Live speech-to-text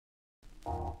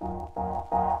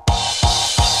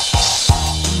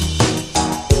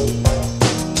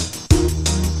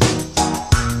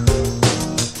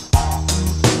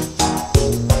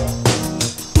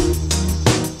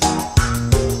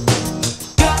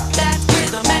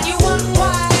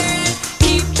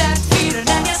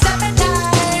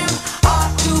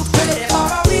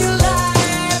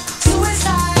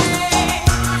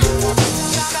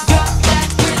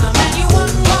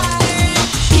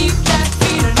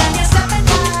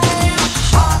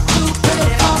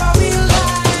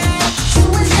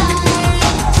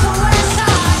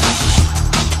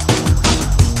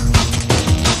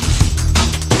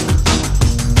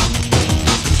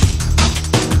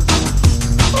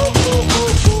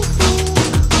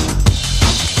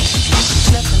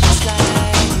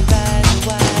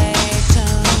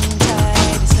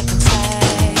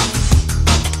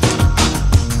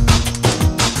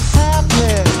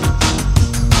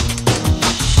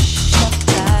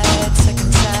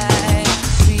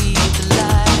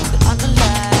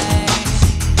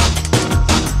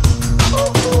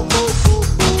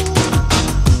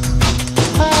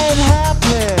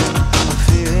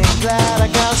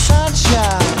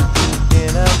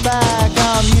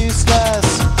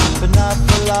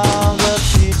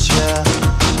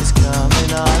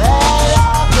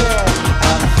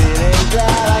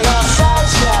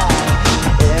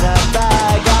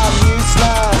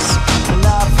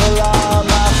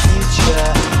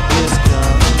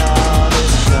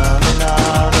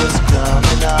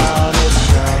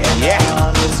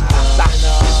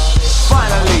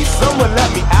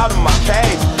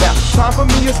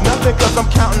Cause I'm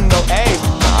counting no A's.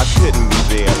 Nah, I couldn't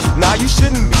be there. Nah, you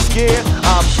shouldn't be scared.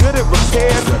 I'm good at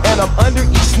repairs, and I'm under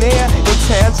each snare.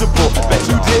 Intangible, bet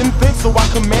you didn't think, so I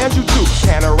command you to.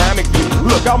 Panoramic view,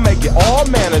 look, I'll make it all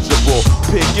manageable.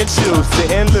 Pick and choose,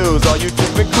 sit and lose, all you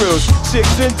different crews,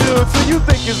 chicks and dudes, who you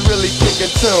think is really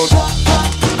kicking tunes.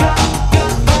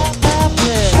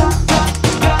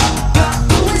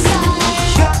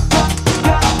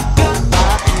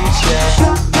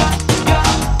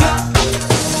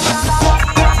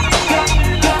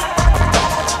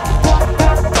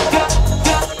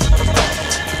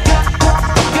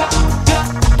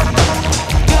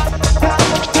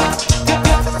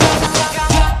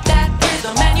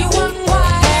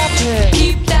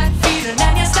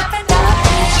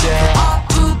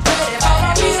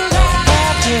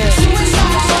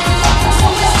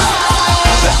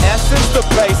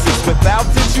 Without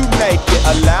it you make it,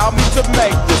 allow me to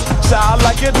make this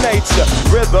childlike in nature.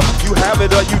 Rhythm, you have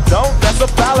it or you don't, that's a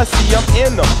fallacy, I'm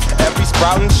in them. Every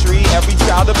sprouting tree, every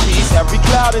child of peace, every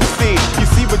cloud and sea. You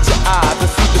see with your eyes and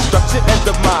see destruction and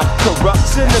demise,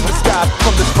 corruption in the sky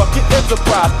from this fucking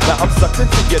enterprise. Now I'm sucked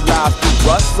into your lives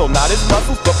through rust, so not his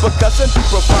muscles but percussion to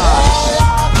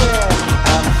provide.